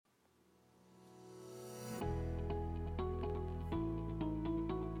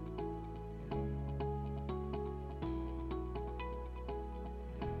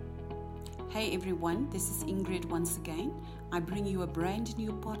Hey everyone, this is Ingrid once again. I bring you a brand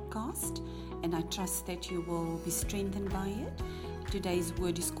new podcast and I trust that you will be strengthened by it. Today's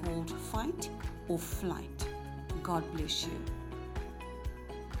word is called fight or flight. God bless you.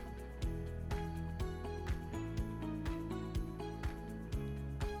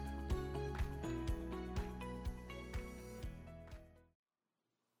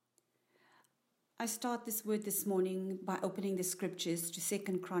 I start this word this morning by opening the scriptures to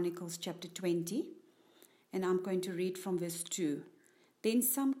 2 Chronicles chapter 20, and I'm going to read from verse 2. Then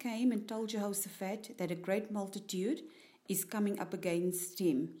some came and told Jehoshaphat that a great multitude is coming up against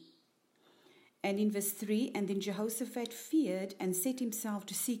him. And in verse 3, and then Jehoshaphat feared and set himself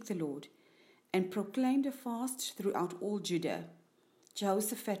to seek the Lord, and proclaimed a fast throughout all Judah.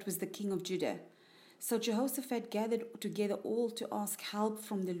 Jehoshaphat was the king of Judah. So Jehoshaphat gathered together all to ask help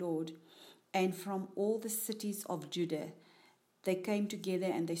from the Lord. And from all the cities of Judah, they came together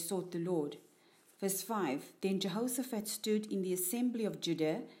and they sought the Lord. Verse 5, Then Jehoshaphat stood in the assembly of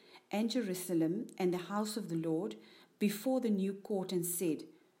Judah and Jerusalem and the house of the Lord before the new court and said,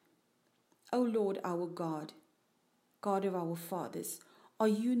 O Lord our God, God of our fathers, are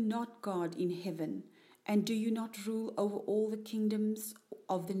you not God in heaven? And do you not rule over all the kingdoms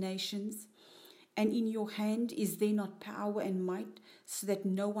of the nations? And in your hand is there not power and might, so that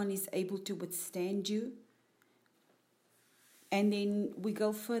no one is able to withstand you? And then we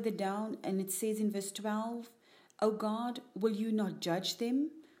go further down, and it says in verse 12, O God, will you not judge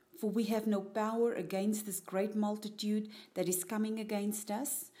them? For we have no power against this great multitude that is coming against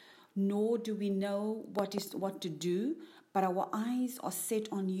us, nor do we know what to do, but our eyes are set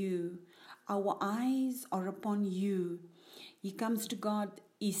on you. Our eyes are upon you. He comes to God.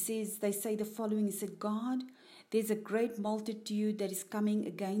 He says, they say the following. He said, God, there's a great multitude that is coming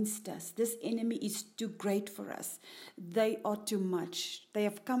against us. This enemy is too great for us. They are too much. They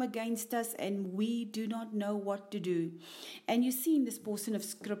have come against us and we do not know what to do. And you see in this portion of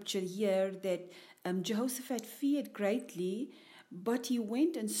scripture here that Jehoshaphat feared greatly, but he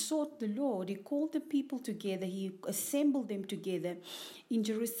went and sought the Lord. He called the people together. He assembled them together in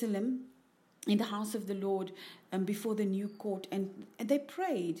Jerusalem, in the house of the Lord, before the new court, and they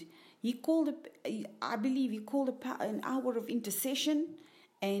prayed. He called, I believe, he called an hour of intercession,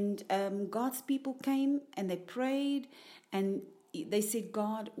 and God's people came and they prayed, and they said,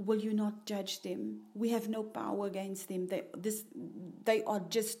 God, will you not judge them? We have no power against them. They are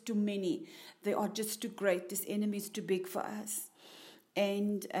just too many. They are just too great. This enemy is too big for us.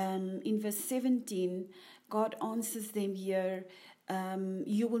 And in verse 17, God answers them here,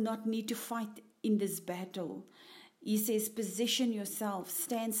 you will not need to fight in this battle. He says, position yourself,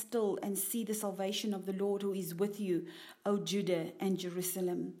 stand still and see the salvation of the Lord who is with you, O Judah and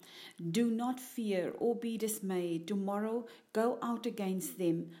Jerusalem. Do not fear or be dismayed. Tomorrow go out against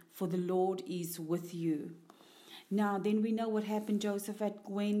them, for the Lord is with you. Now, then we know what happened. Jehoshaphat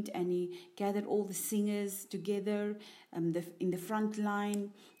went and he gathered all the singers together in the front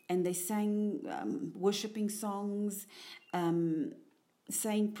line, and they sang worshipping songs,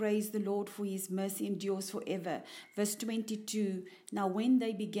 saying, praise the Lord, for his mercy endures forever. Verse 22, now when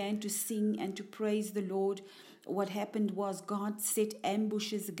they began to sing and to praise the Lord, what happened was God set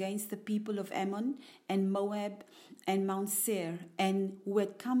ambushes against the people of Ammon and Moab and Mount Seir, and who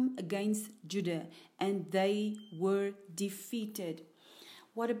had come against Judah, and they were defeated.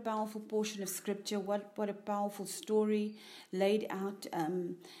 What a powerful portion of scripture, what a powerful story laid out,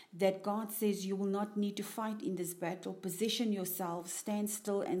 that God says you will not need to fight in this battle. Position yourself, stand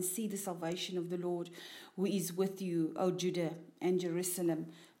still and see the salvation of the Lord who is with you, O Judah and Jerusalem.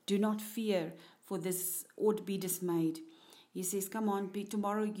 Do not fear for this or be dismayed. He says, come on,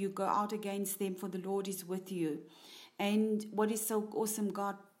 tomorrow you go out against them, for the Lord is with you. And what is so awesome,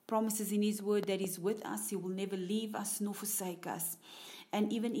 God promises in his word that he's with us. He will never leave us nor forsake us.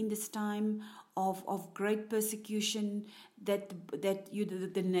 And even in this time of great persecution that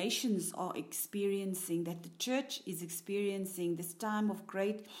the nations are experiencing, that the church is experiencing, this time of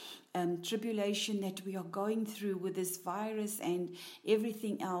great tribulation that we are going through with this virus and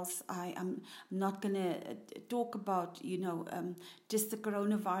everything else. I am not going to talk about, just the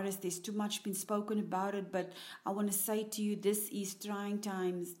coronavirus. There's too much been spoken about it, but I want to say to you, this is trying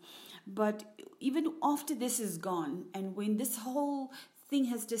times. But even after this is gone, and when this whole thing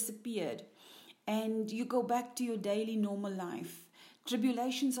has disappeared and you go back to your daily normal life,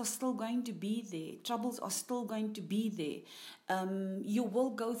 tribulations are still going to be there. Troubles are still going to be there. you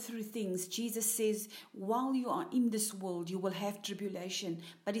will go through things. Jesus says, while you are in this world, you will have tribulation.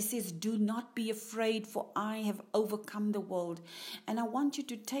 But he says, do not be afraid, for I have overcome the world. And I want you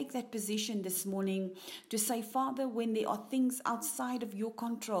to take that position this morning to say, Father, when there are things outside of your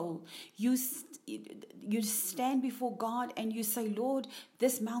control, you stand before God and you say, Lord,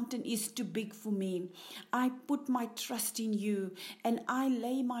 this mountain is too big for me. I put my trust in you and I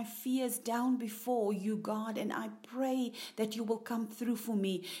lay my fears down before you, God, and I pray that you will come through for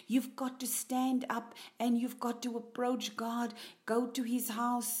me. You've got to stand up and you've got to approach God, go to his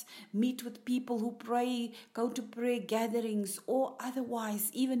house, meet with people who pray, go to prayer gatherings, or otherwise,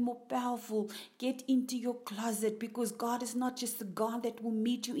 even more powerful, get into your closet, because God is not just the God that will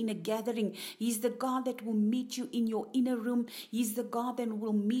meet you in a gathering. He's the God that will meet you in your inner room. He's the God that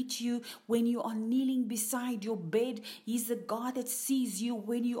will meet you when you are kneeling beside your bed. He's the God that sees you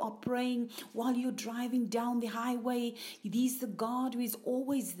when you are praying while you're driving down the highway. He's the God who is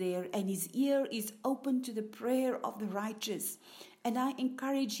always there, and his ear is open to the prayer of the righteous. And I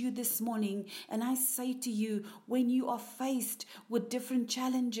encourage you this morning, and I say to you, when you are faced with different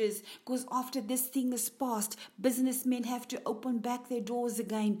challenges, because after this thing is past, businessmen have to open back their doors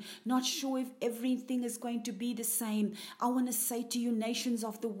again, not sure if everything is going to be the same. I want to say to you, nations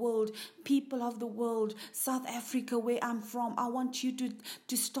of the world, people of the world, South Africa, where I'm from, I want you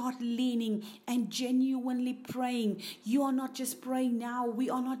to start leaning and genuinely praying. You are not just praying now. We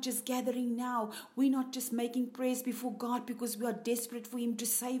are not just gathering now. We're not just making prayers before God because we are desperate for him to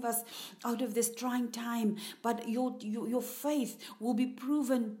save us out of this trying time, but your faith will be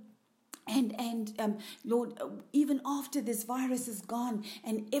proven. And Lord, even after this virus is gone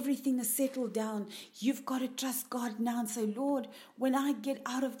and everything is settled down, you've got to trust God now and say, Lord, when I get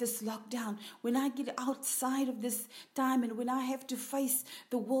out of this lockdown, when I get outside of this time, and when I have to face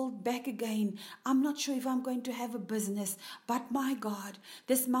the world back again, I'm not sure if I'm going to have a business, but my God,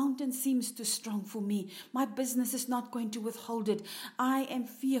 this mountain seems too strong for me. My business is not going to withhold it. I am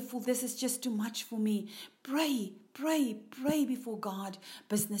fearful. This is just too much for me. Pray before God,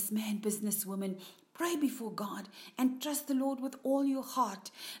 businessman, businesswoman. Pray before God and trust the Lord with all your heart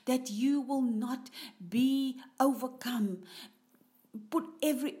that you will not be overcome. Put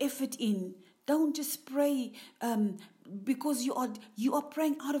every effort in. Don't just pray because you are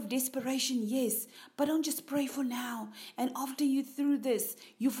praying out of desperation, yes, but don't just pray for now. And after you through this,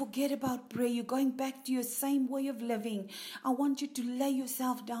 you forget about prayer. You're going back to your same way of living. I want you to lay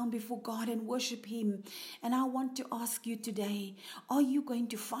yourself down before God and worship him. And I want to ask you today, are you going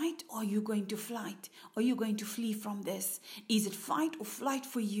to fight, or are you going to flight? Are you going to flee from this? Is it fight or flight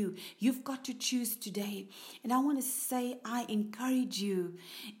for you? You've got to choose today. And I want to say, I encourage you,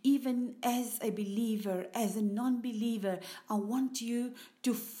 even as a believer, as a non-believer, I want you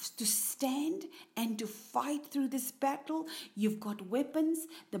to stand and to fight through this battle. You've got weapons.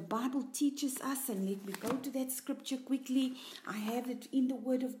 The Bible teaches us, and let me go to that scripture quickly. I have it in the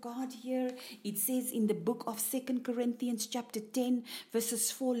Word of God here. It says in the book of 2 Corinthians chapter 10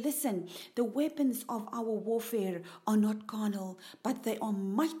 verses 4, listen, the weapons of our warfare are not carnal, but they are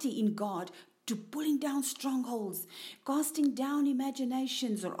mighty in God to pulling down strongholds, casting down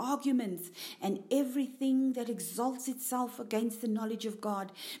imaginations or arguments, and everything that exalts itself against the knowledge of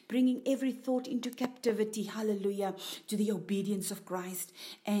God, bringing every thought into captivity, hallelujah, to the obedience of Christ.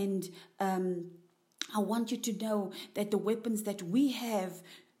 And I want you to know that the weapons that we have,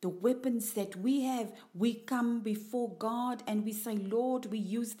 we come before God and we say, Lord, we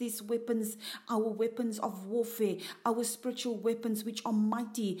use these weapons, our weapons of warfare, our spiritual weapons, which are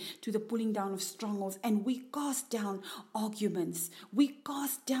mighty to the pulling down of strongholds. And we cast down arguments. We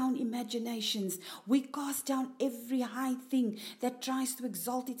cast down imaginations. We cast down every high thing that tries to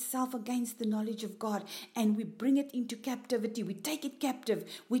exalt itself against the knowledge of God. And we bring it into captivity. We take it captive.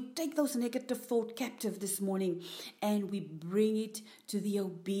 We take those negative thoughts captive this morning, and we bring it to the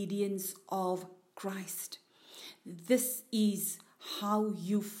obedience of Christ. This is how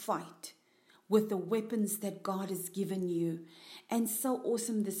you fight, with the weapons that God has given you. And so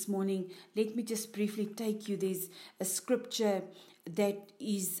awesome this morning. Let me just briefly take you. There's a scripture that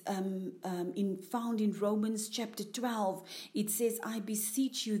is found in Romans chapter 12. It says, I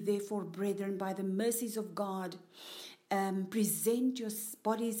beseech you therefore, brethren, by the mercies of God, present your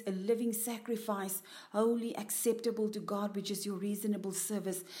bodies a living sacrifice, wholly acceptable to God, which is your reasonable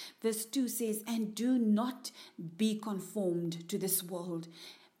service. Verse 2 says, and do not be conformed to this world,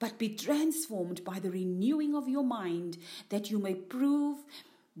 but be transformed by the renewing of your mind, that you may prove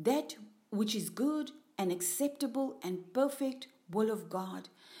that which is good and acceptable and perfect will of God.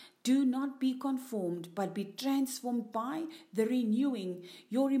 Do not be conformed, but be transformed by the renewing.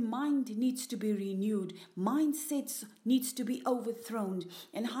 Your mind needs to be renewed. Mindsets needs to be overthrown.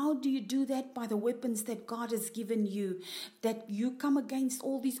 And how do you do that? By the weapons that God has given you. That you come against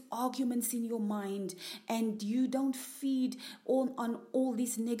all these arguments in your mind, and you don't feed on all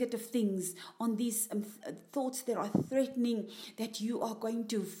these negative things, on these thoughts that are threatening, that you are going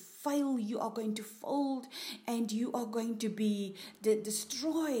to fail, you are going to fold, and you are going to be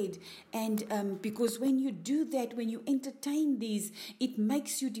destroyed. And because when you do that, when you entertain these, it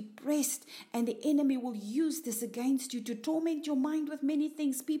makes you depressed, and the enemy will use this against you to torment your mind with many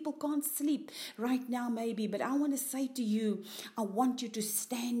things. People can't sleep right now maybe, but I want to say to you, I want you to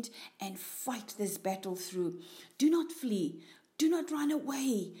stand and fight this battle through. Do not flee. Do not run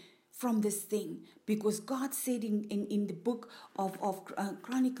away from this thing, because God said in the book of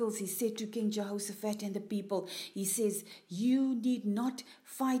Chronicles, he said to King Jehoshaphat and the people, he says, you need not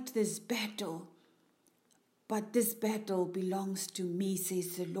fight this battle, but this battle belongs to me,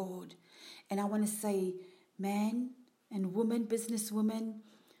 says the Lord. And I want to say, man and woman, businesswoman,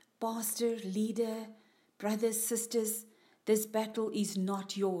 pastor, leader, brothers, sisters, this battle is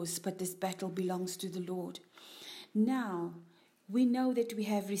not yours, but this battle belongs to the Lord. Now, we know that we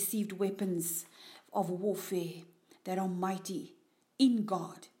have received weapons of warfare that are mighty in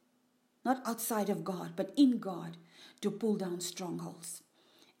God, not outside of God, but in God, to pull down strongholds.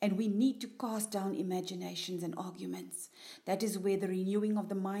 And we need to cast down imaginations and arguments. That is where the renewing of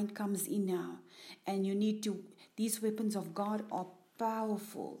the mind comes in now. And these weapons of God are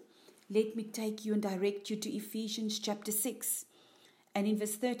powerful. Let me take you and direct you to Ephesians chapter 6. And in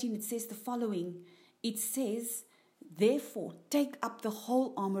verse 13 it says the following. It says, therefore, take up the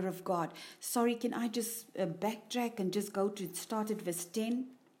whole armor of God. Sorry, can I just backtrack and just go to start at verse 10?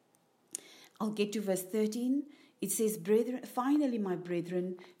 I'll get to verse 13. It says, brethren, finally, my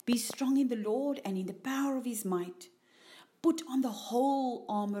brethren, be strong in the Lord and in the power of his might. Put on the whole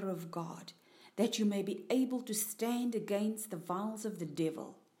armor of God, that you may be able to stand against the wiles of the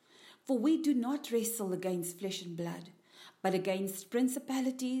devil. For we do not wrestle against flesh and blood, but against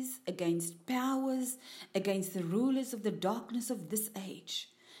principalities, against powers, against the rulers of the darkness of this age,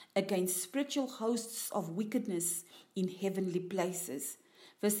 against spiritual hosts of wickedness in heavenly places.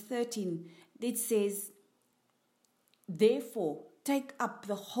 Verse 13, it says, therefore, take up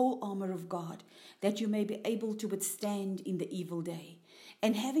the whole armor of God, that you may be able to withstand in the evil day.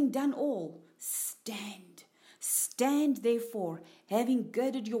 And having done all, stand. Stand, therefore, having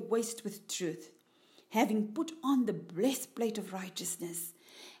girded your waist with truth, having put on the breastplate of righteousness,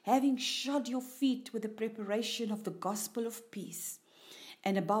 having shod your feet with the preparation of the gospel of peace.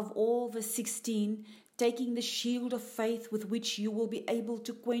 And above all, verse 16, taking the shield of faith with which you will be able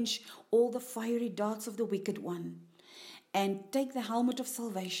to quench all the fiery darts of the wicked one. And take the helmet of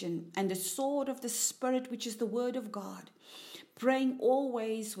salvation and the sword of the Spirit, which is the word of God, praying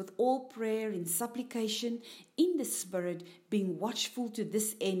always with all prayer and supplication in the Spirit, being watchful to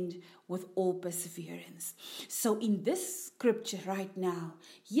this end with all perseverance. So in this scripture right now,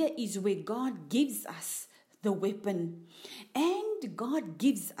 here is where God gives us the weapon, and God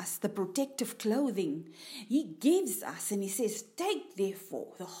gives us the protective clothing. He gives us, and he says, take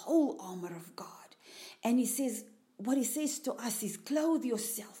therefore the whole armor of God. And he says, what he says to us is, clothe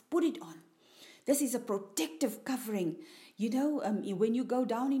yourself, put it on. This is a protective covering. You know, when you go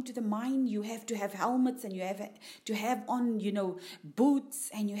down into the mine, you have to have helmets, and you have to have on,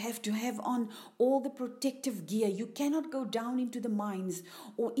 boots, and you have to have on all the protective gear. You cannot go down into the mines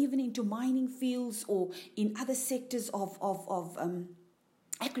or even into mining fields or in other sectors of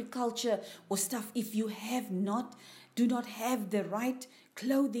agriculture or stuff if you do not have the right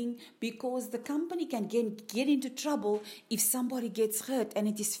clothing, because the company can get into trouble if somebody gets hurt and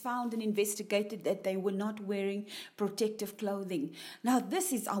it is found and investigated that they were not wearing protective clothing. Now,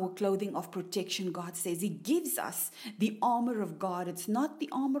 this is our clothing of protection, God says. He gives us the armor of God. It's not the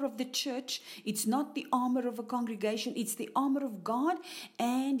armor of the church. It's not the armor of a congregation. It's the armor of God.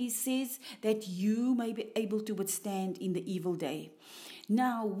 And he says that you may be able to withstand in the evil day.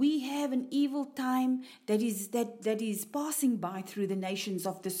 Now, we have an evil time that is passing by through the nations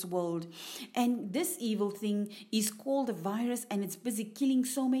of this world. And this evil thing is called a virus, and it's busy killing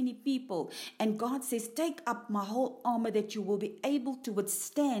so many people. And God says, take up my whole armor that you will be able to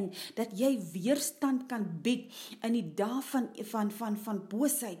withstand, dat jy weerstand kan bied in die dae van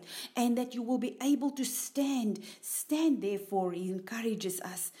boosheid, and that you will be able to stand. Stand, therefore, he encourages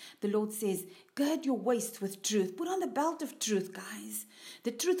us. The Lord says, gird your waist with truth. Put on the belt of truth, guys.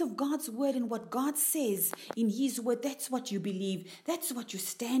 The truth of God's word, and what God says in his word, that's what you believe. That's what you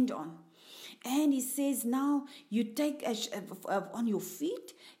stand on. And he says, now you take on your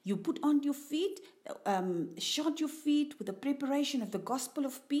feet, you put on your feet, shod your feet with the preparation of the gospel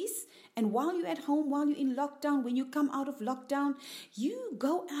of peace. And while you're at home, while you're in lockdown, when you come out of lockdown, you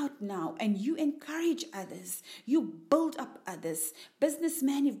go out now and you encourage others. You build up others.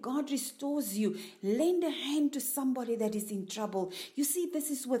 Businessman, if God restores you, lend a hand to somebody that is in trouble. You see, this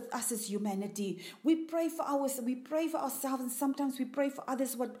is with us as humanity. We pray for ourselves, and sometimes we pray for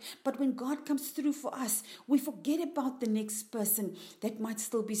others. But when God comes through for us, we forget about the next person that might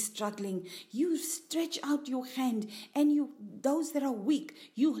still be struggling. You stretch out your hand, and those that are weak,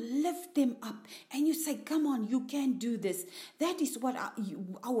 you lift them up, and you say, come on, you can do this. That is what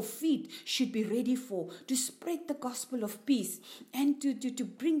our feet should be ready for, to spread the gospel of peace and to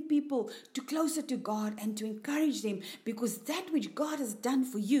bring people closer to God and to encourage them, because that which God has done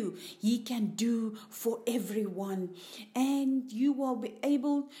for you, He can do for everyone. And you will be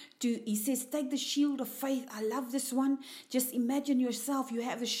able to, He says, take the shield of faith. I love this one. Just imagine yourself, you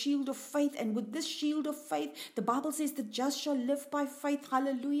have a shield of faith, and with this shield of faith, the Bible says the just shall live by faith.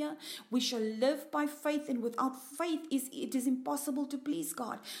 Hallelujah. We shall live by faith, and without faith it is impossible to please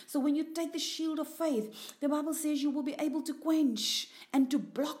God. So when you take the shield of faith, the Bible says you will be able to quench and to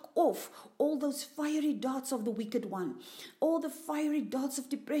block off all those fiery darts of the wicked one, all the fiery darts of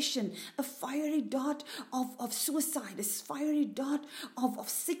depression, a fiery dart of suicide, a fiery dart of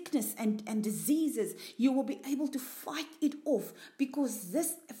sickness and diseases. You will be able to fight it off, because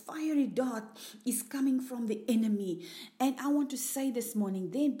this fiery dart is coming from the enemy. And I want to say this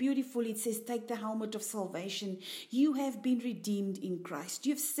morning, then beautifully it says, take the helmet of salvation. You have been redeemed in Christ.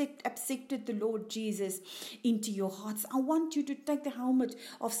 You've accepted the Lord Jesus into your hearts. I want you to take the helmet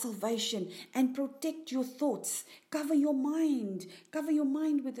of salvation and protect your thoughts. Cover your mind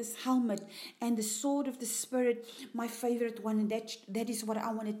with this helmet, and the sword of the Spirit, my favorite one. And that is what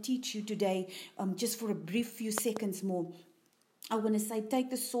I want to teach you today, just for a brief few seconds more. I want to say, take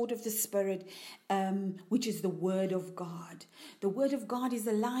the sword of the Spirit, which is the Word of God. The Word of God is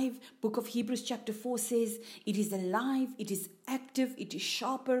alive. Book of Hebrews chapter 4 says, it is alive, it is active, it is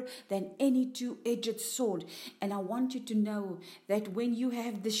sharper than any two-edged sword. And I want you to know that when you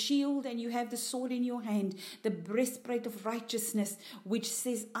have the shield and you have the sword in your hand, the breastplate of righteousness, which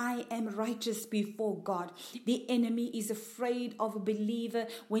says, I am righteous before God. The enemy is afraid of a believer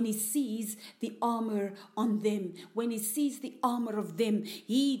when he sees the armor on them. When he sees the armor of them,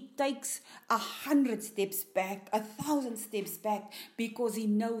 he takes 100 steps back, 1,000 steps back, because he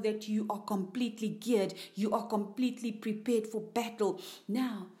knows that you are completely geared, you are completely prepared for battle.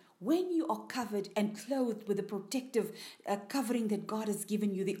 Now, when you are covered and clothed with the protective covering that God has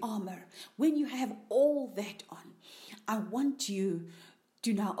given you, the armor, when you have all that on, I want you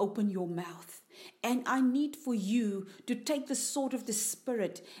to now open your mouth. And I need for you to take the sword of the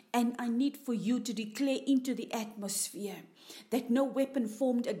Spirit, and I need for you to declare into the atmosphere that no weapon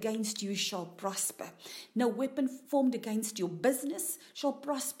formed against you shall prosper. No weapon formed against your business shall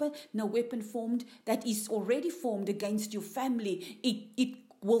prosper. No weapon formed that is already formed against your family. It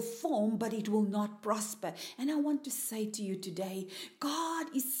will form, but it will not prosper. And I want to say to you today, God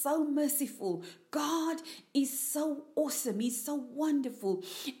is so merciful. God is so awesome. He's so wonderful,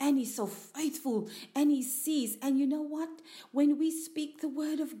 and He's so faithful, and He sees. And you know what? When we speak the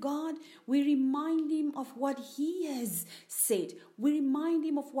word of God, we remind Him of what He has said. We remind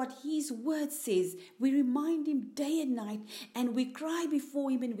Him of what His word says. We remind Him day and night, and we cry before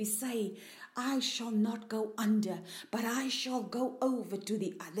Him and we say, I shall not go under, but I shall go over to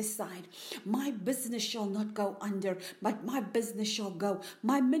the other side. My business shall not go under, but my business shall go.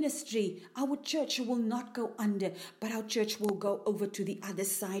 My ministry, our church will not go under, but our church will go over to the other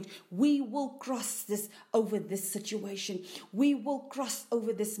side. We will cross over this situation. We will cross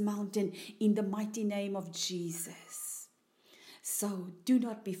over this mountain in the mighty name of Jesus. So do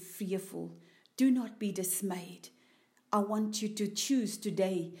not be fearful. Do not be dismayed. I want you to choose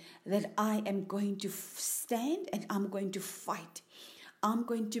today that I am going to stand and I'm going to fight. I'm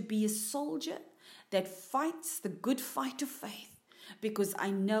going to be a soldier that fights the good fight of faith, because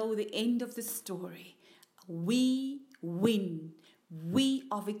I know the end of the story. We win. We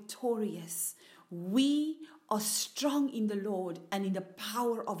are victorious. We are strong in the Lord and in the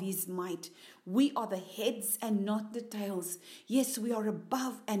power of His might. We are the heads and not the tails. Yes, we are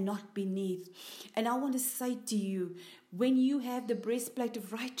above and not beneath. And I want to say to you, when you have the breastplate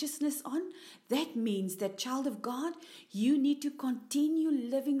of righteousness on, that means that, child of God, you need to continue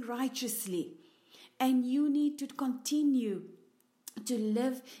living righteously. And you need to continue to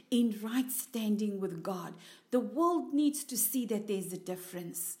live in right standing with God. The world needs to see that there's a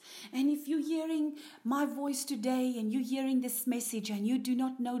difference. And if you're hearing my voice today and you're hearing this message and you do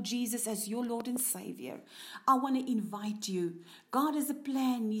not know Jesus as your Lord and Savior, I want to invite you. God has a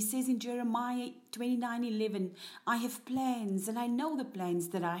plan. He says in Jeremiah 29:11, I have plans and I know the plans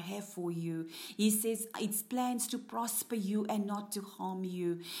that I have for you. He says it's plans to prosper you and not to harm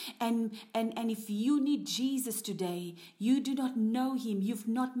you. And if you need Jesus today, you do not know him, you've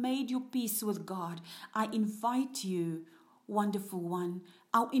not made your peace with God, I invite you, wonderful one,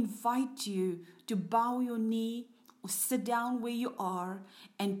 I'll invite you to bow your knee or sit down where you are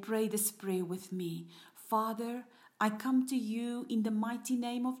and pray this prayer with me. Father, I come to you in the mighty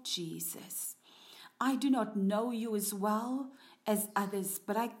name of Jesus. I do not know you as well as others,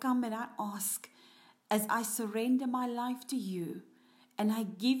 but I come and I ask, as I surrender my life to you and I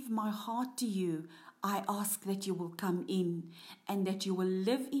give my heart to you, I ask that you will come in and that you will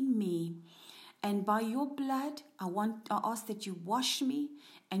live in me. And by your blood, I ask that you wash me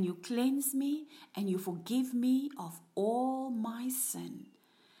and you cleanse me and you forgive me of all my sin.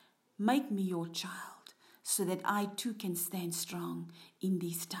 Make me your child so that I too can stand strong in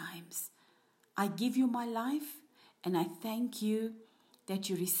these times. I give you my life and I thank you that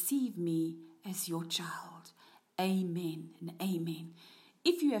you receive me as your child. Amen and amen.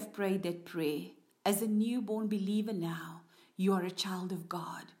 If you have prayed that prayer as a newborn believer now, you are a child of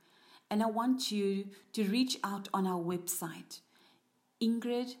God. And I want you to reach out on our website,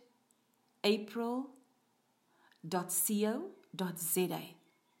 ingridapril.co.za.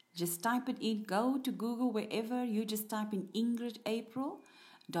 Just type it in. Go to Google, wherever, you just type in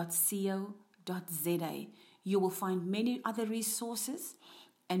ingridapril.co.za. You will find many other resources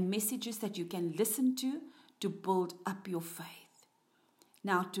and messages that you can listen to build up your faith.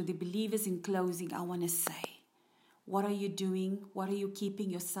 Now, to the believers in closing, I want to say, what are you doing? What are you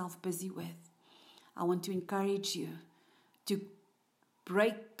keeping yourself busy with? I want to encourage you to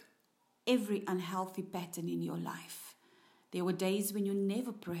break every unhealthy pattern in your life. There were days when you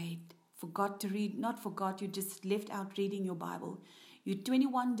never prayed, forgot to read, not forgot, you just left out reading your Bible. You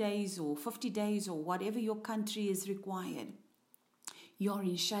 21 days or 50 days or whatever your country is required. You're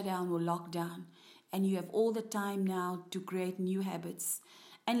in shutdown or lockdown and you have all the time now to create new habits.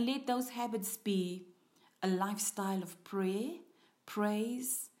 And let those habits be a lifestyle of prayer,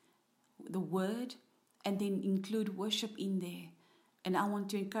 praise, the word, and then include worship in there. And I want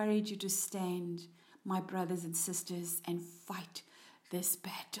to encourage you to stand, my brothers and sisters, and fight this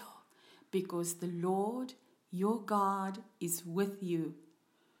battle, because the Lord, your God, is with you.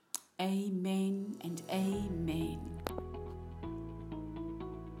 Amen and amen.